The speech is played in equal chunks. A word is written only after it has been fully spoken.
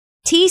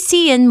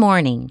TCN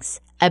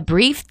Mornings, a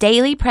brief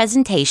daily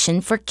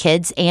presentation for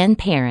kids and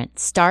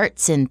parents,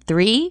 starts in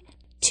 3,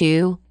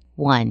 2,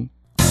 1.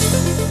 The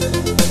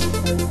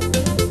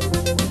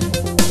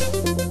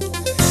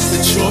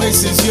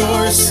choice is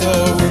yours,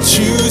 so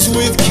choose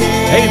with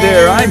care. Hey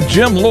there, I'm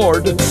Jim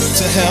Lord. To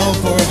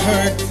help or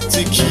hurt,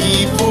 to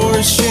keep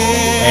or share.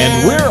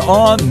 And we're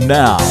on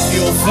now.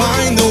 You'll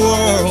find the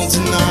world's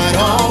not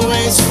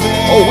always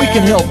fair. Oh, we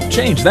can help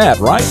change that,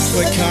 right?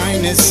 But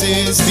kindness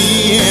is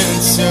the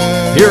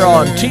answer. Here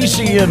on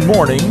TCN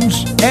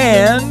Mornings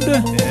and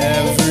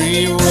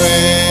everywhere.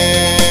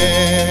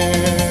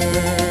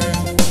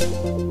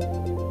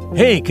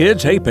 Hey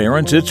kids, hey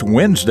parents, it's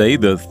Wednesday,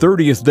 the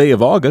 30th day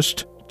of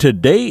August.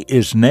 Today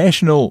is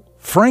National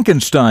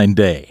Frankenstein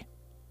Day.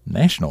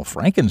 National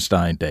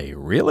Frankenstein Day,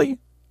 really?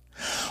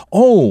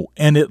 Oh,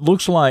 and it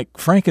looks like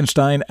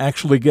Frankenstein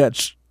actually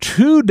gets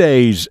 2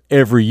 days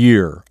every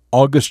year.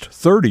 August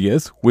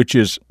 30th, which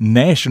is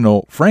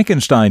National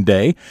Frankenstein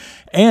Day,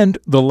 and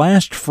the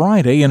last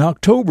Friday in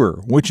October,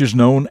 which is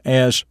known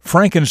as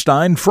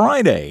Frankenstein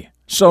Friday.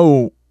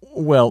 So,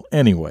 well,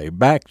 anyway,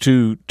 back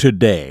to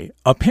today.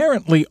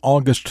 Apparently,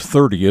 August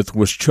 30th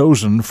was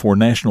chosen for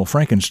National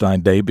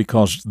Frankenstein Day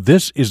because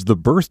this is the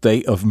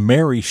birthday of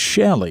Mary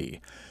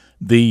Shelley,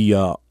 the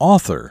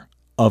author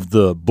of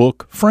the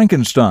book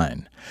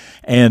Frankenstein.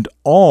 And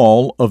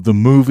all of the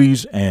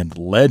movies and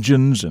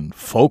legends and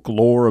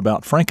folklore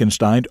about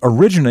Frankenstein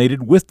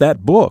originated with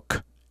that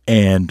book.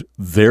 And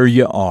there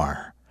you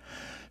are.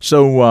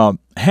 So,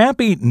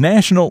 happy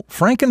National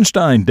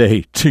Frankenstein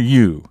Day to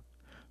you.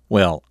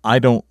 Well, I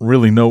don't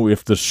really know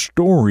if the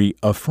story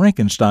of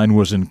Frankenstein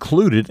was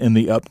included in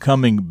the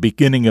upcoming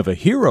Beginning of a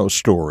Hero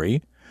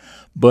story,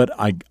 but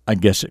I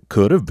guess it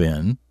could have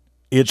been.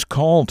 It's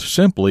called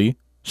simply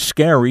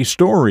Scary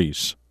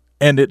Stories,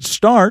 and it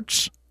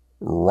starts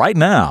right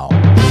now.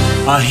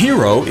 A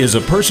hero is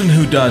a person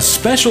who does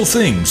special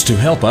things to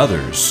help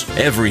others.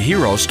 Every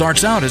hero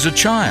starts out as a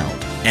child,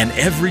 and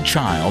every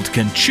child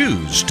can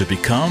choose to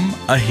become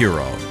a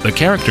hero. The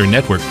Character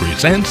Network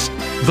presents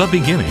The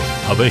Beginning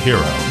of a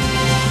Hero.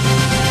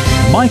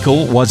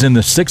 Michael was in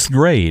the 6th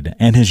grade,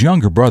 and his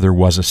younger brother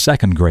was a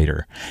 2nd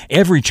grader.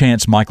 Every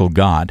chance Michael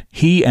got,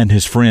 he and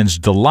his friends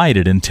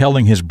delighted in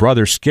telling his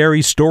brother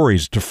scary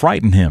stories to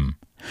frighten him.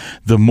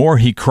 The more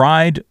he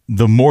cried,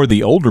 the more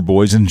the older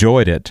boys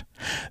enjoyed it.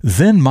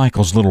 Then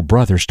Michael's little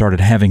brother started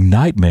having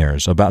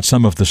nightmares about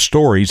some of the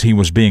stories he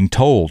was being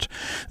told.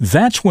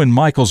 That's when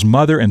Michael's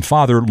mother and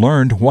father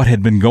learned what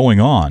had been going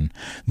on.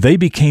 They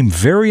became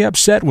very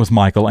upset with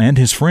Michael and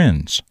his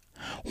friends.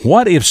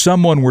 "What if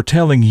someone were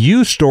telling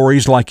you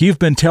stories like you've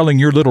been telling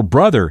your little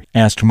brother?"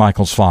 asked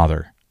Michael's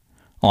father.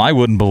 "I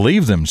wouldn't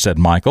believe them," said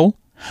Michael.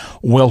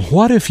 "Well,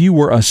 what if you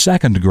were a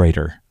 2nd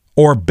grader?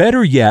 Or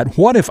better yet,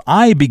 what if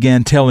I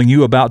began telling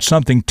you about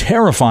something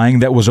terrifying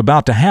that was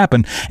about to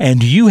happen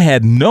and you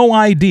had no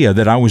idea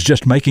that I was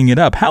just making it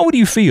up? How would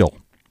you feel?"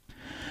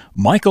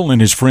 Michael and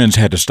his friends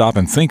had to stop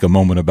and think a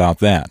moment about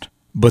that,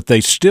 but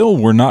they still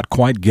were not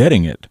quite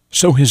getting it.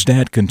 So his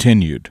dad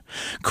continued.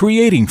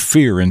 "Creating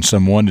fear in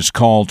someone is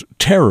called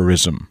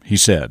terrorism," he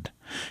said.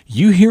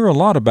 "You hear a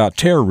lot about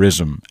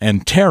terrorism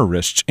and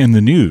terrorists in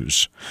the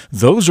news.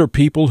 Those are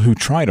people who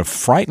try to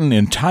frighten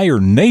entire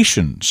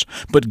nations.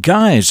 But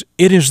guys,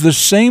 it is the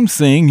same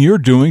thing you're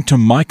doing to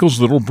Michael's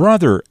little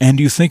brother, and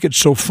you think it's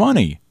so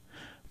funny.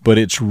 But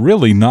it's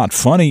really not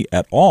funny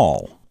at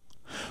all."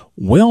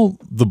 Well,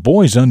 the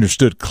boys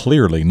understood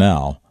clearly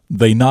now.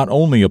 They not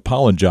only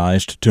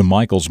apologized to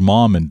Michael's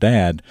mom and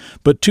dad,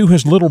 but to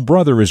his little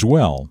brother as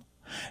well.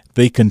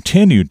 They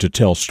continued to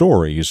tell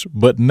stories,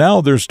 but now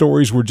their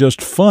stories were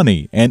just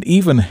funny and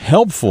even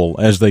helpful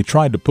as they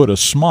tried to put a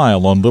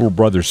smile on little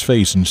brother's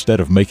face instead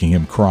of making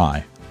him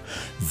cry.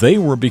 They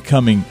were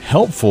becoming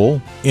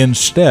helpful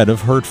instead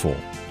of hurtful.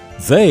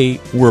 They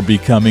were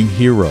becoming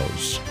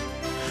heroes.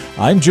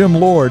 I'm Jim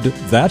Lord.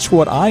 That's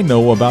what I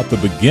know about the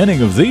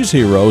beginning of these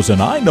heroes,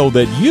 and I know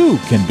that you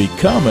can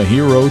become a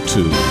hero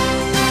too.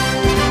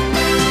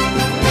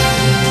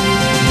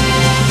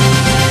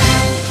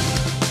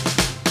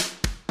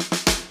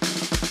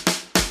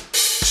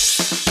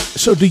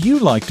 So do you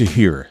like to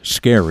hear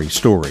scary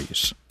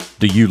stories?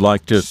 Do you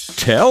like to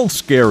tell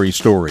scary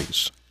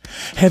stories?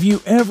 Have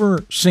you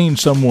ever seen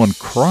someone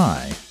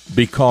cry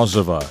because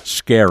of a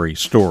scary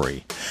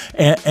story?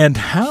 And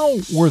how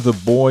were the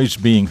boys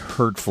being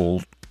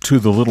hurtful to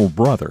the little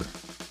brother?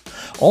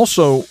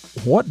 Also,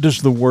 what does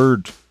the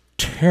word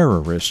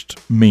terrorist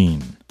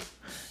mean?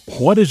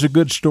 What is a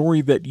good story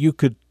that you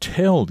could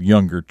tell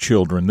younger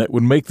children that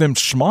would make them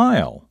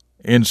smile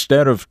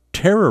instead of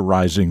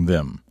terrorizing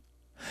them?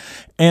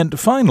 And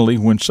finally,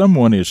 when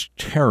someone is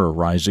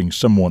terrorizing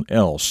someone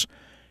else,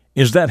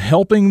 is that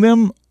helping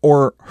them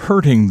or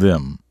hurting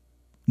them?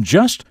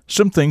 Just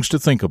some things to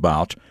think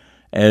about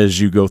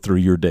as you go through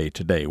your day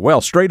today.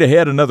 Well, straight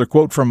ahead, another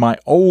quote from my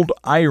old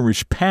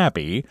Irish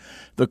pappy,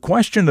 the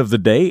question of the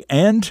day,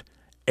 and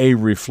a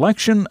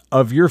reflection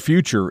of your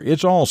future.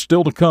 It's all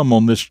still to come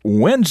on this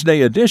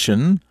Wednesday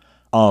edition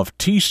of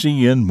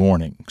TCN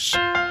Mornings.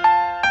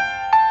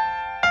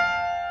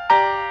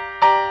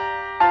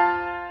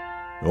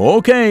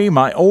 Okay,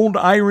 my old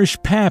Irish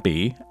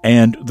pappy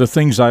and the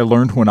things I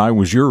learned when I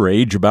was your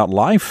age about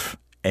life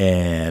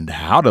and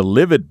how to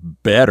live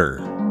it better.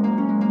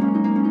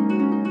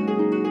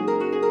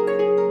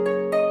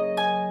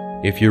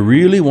 If you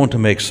really want to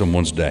make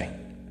someone's day,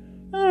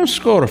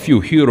 score a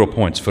few hero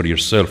points for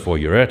yourself while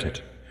you're at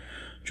it.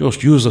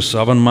 Just use the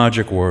 7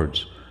 magic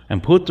words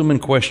and put them in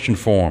question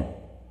form.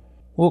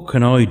 What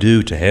can I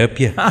do to help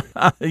you?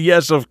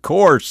 Yes, of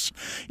course.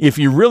 If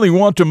you really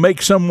want to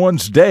make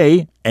someone's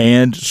day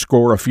and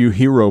score a few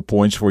hero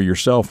points for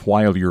yourself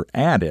while you're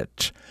at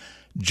it,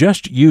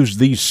 just use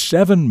these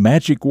 7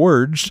 magic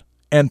words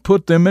and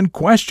put them in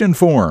question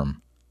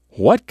form.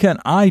 What can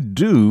I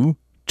do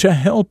to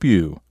help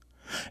you?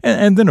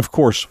 And then, of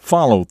course,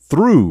 follow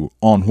through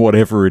on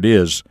whatever it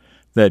is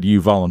that you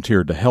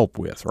volunteered to help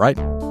with, right?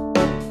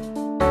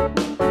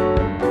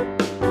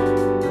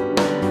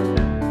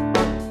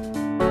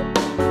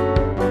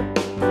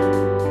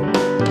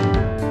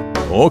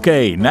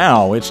 Okay,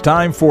 now it's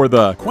time for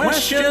the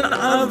Question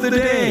of the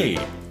Day.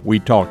 We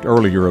talked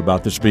earlier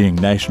about this being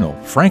National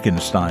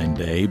Frankenstein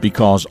Day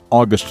because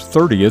August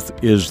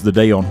 30th is the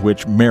day on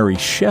which Mary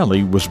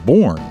Shelley was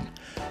born.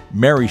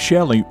 Mary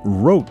Shelley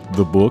wrote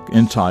the book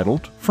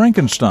entitled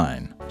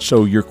Frankenstein.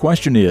 So your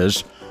question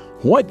is,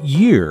 what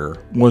year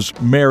was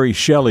Mary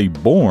Shelley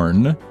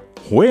born?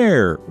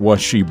 Where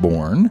was she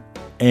born?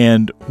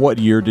 And what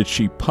year did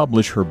she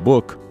publish her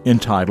book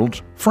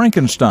entitled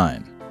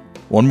Frankenstein?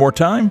 One more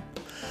time?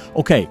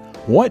 Okay,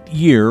 what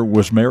year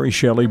was Mary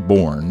Shelley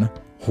born?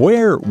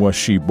 Where was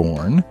she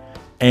born?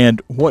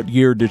 And what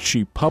year did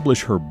she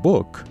publish her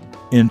book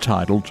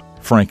entitled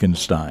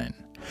Frankenstein?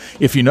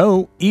 If you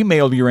know,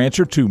 email your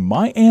answer to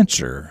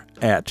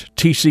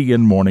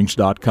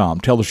myanswer@tcnmornings.com.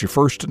 Tell us your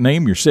first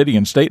name, your city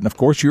and state, and of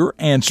course your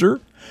answer.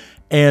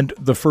 And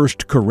the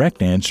first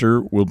correct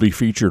answer will be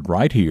featured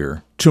right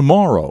here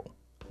tomorrow.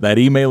 That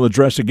email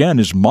address again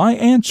is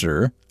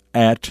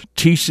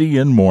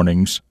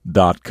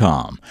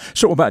myanswer@tcnmornings.com.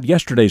 So about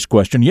yesterday's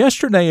question.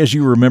 Yesterday, as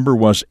you remember,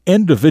 was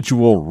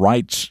Individual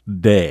Rights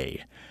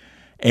Day.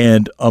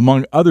 And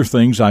among other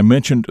things, I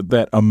mentioned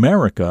that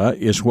America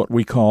is what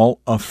we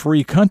call a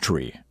free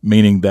country,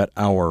 meaning that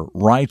our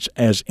rights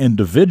as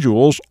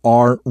individuals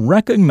are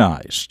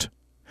recognized.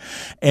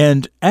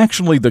 And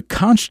actually, the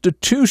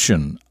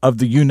Constitution of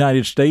the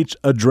United States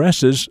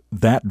addresses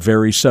that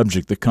very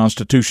subject. The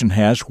Constitution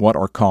has what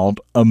are called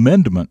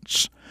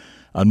amendments.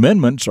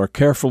 Amendments are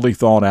carefully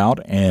thought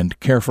out and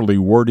carefully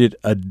worded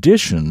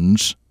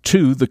additions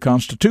to the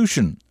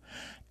Constitution.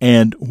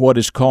 And what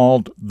is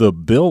called the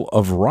Bill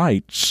of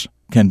Rights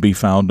can be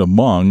found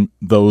among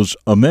those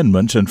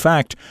amendments. In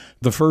fact,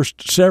 the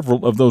first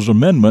several of those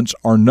amendments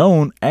are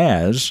known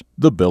as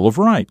the Bill of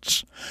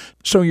Rights.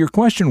 So your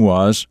question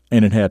was,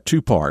 and it had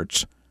 2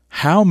 parts,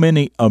 how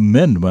many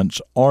amendments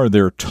are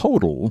there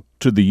total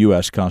to the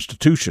U.S.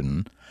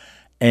 Constitution,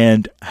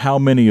 and how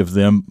many of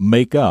them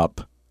make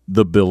up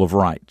the Bill of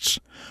Rights?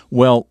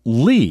 Well,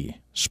 Lee,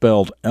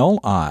 spelled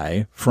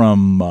L-I,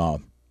 from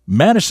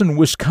Madison,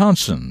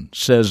 Wisconsin,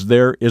 says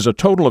there is a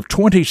total of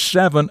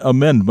 27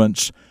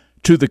 amendments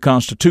to the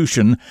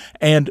Constitution,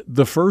 and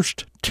the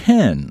first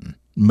 10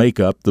 make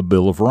up the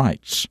Bill of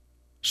Rights.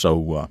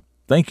 So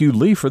thank you,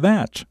 Lee, for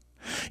that.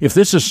 If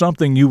this is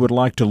something you would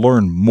like to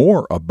learn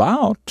more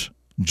about,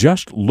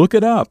 just look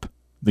it up.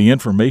 The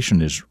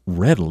information is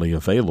readily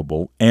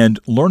available, and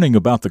learning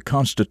about the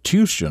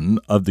Constitution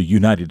of the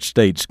United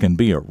States can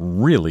be a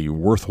really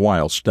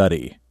worthwhile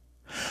study.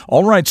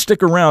 All right,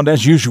 stick around.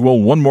 As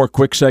usual, one more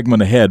quick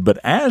segment ahead. But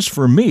as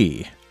for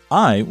me,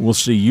 I will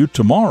see you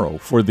tomorrow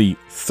for the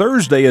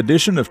Thursday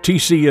edition of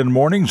TCN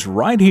Mornings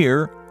right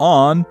here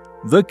on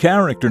the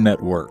Character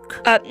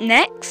Network. Up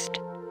next,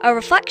 a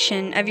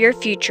reflection of your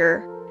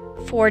future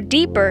for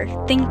deeper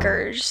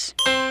thinkers.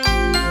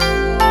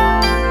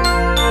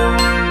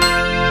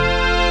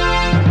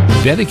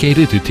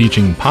 Dedicated to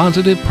teaching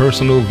positive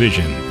personal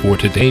vision for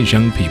today's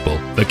young people,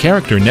 the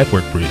Character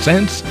Network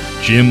presents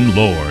Jim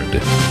Lord.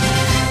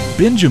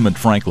 Benjamin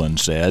Franklin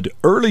said,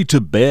 "Early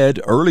to bed,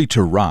 early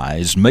to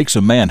rise makes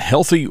a man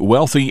healthy,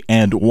 wealthy,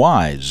 and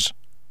wise."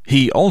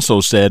 He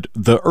also said,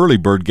 "The early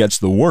bird gets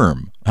the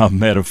worm," a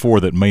metaphor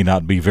that may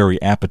not be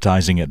very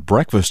appetizing at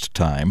breakfast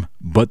time,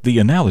 but the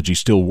analogy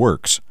still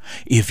works.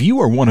 If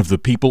you are one of the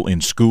people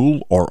in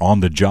school or on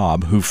the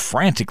job who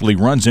frantically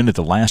runs in at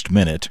the last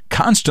minute,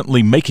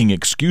 constantly making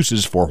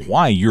excuses for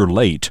why you're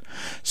late,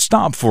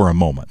 stop for a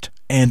moment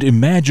and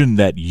imagine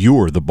that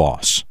you're the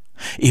boss.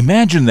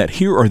 Imagine that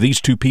here are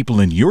these 2 people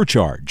in your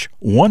charge.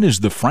 One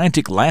is the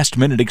frantic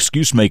last-minute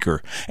excuse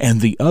maker,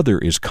 and the other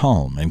is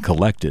calm and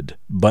collected,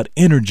 but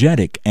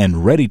energetic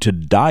and ready to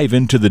dive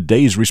into the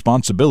day's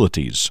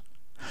responsibilities.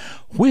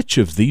 Which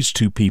of these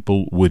 2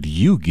 people would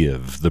you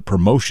give the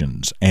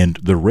promotions and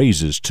the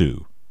raises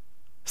to?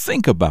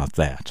 Think about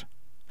that.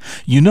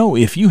 You know,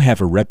 if you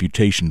have a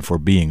reputation for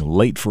being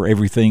late for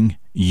everything,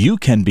 you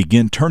can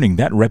begin turning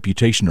that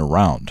reputation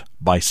around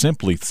by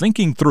simply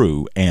thinking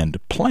through and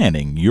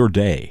planning your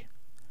day.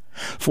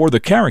 For the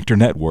Character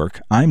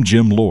Network, I'm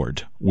Jim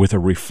Lord with a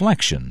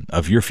reflection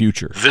of your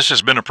future. This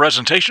has been a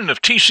presentation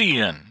of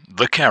TCN,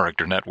 the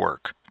Character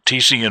Network.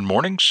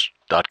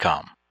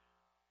 TCNMornings.com.